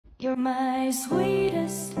You're my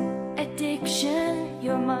sweetest addiction,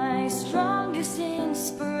 you're my strongest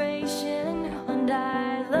inspiration, and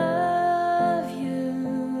I love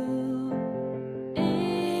you.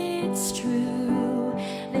 It's true,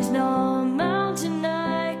 there's no mountain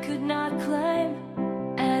I could not climb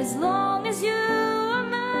as long as you are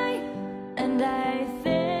mine, and I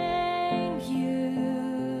thank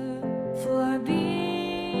you for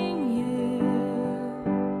being you.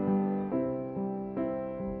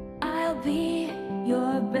 I'll be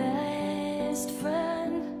your best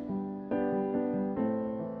friend.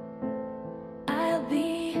 I'll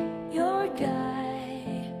be your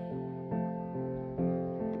guide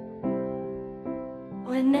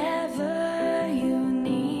whenever you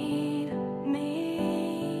need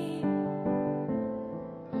me.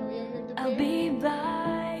 I'll be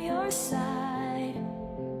by your side.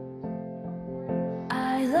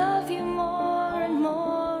 I love you more and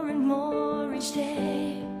more and more each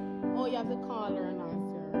day. Oh, you have to call her and ask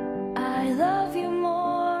her. I love you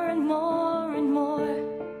more and more and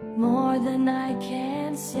more than I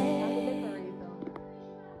can say.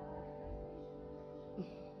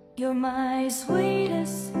 You're my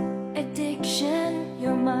sweetest addiction,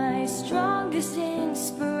 you're my strongest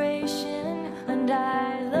inspiration.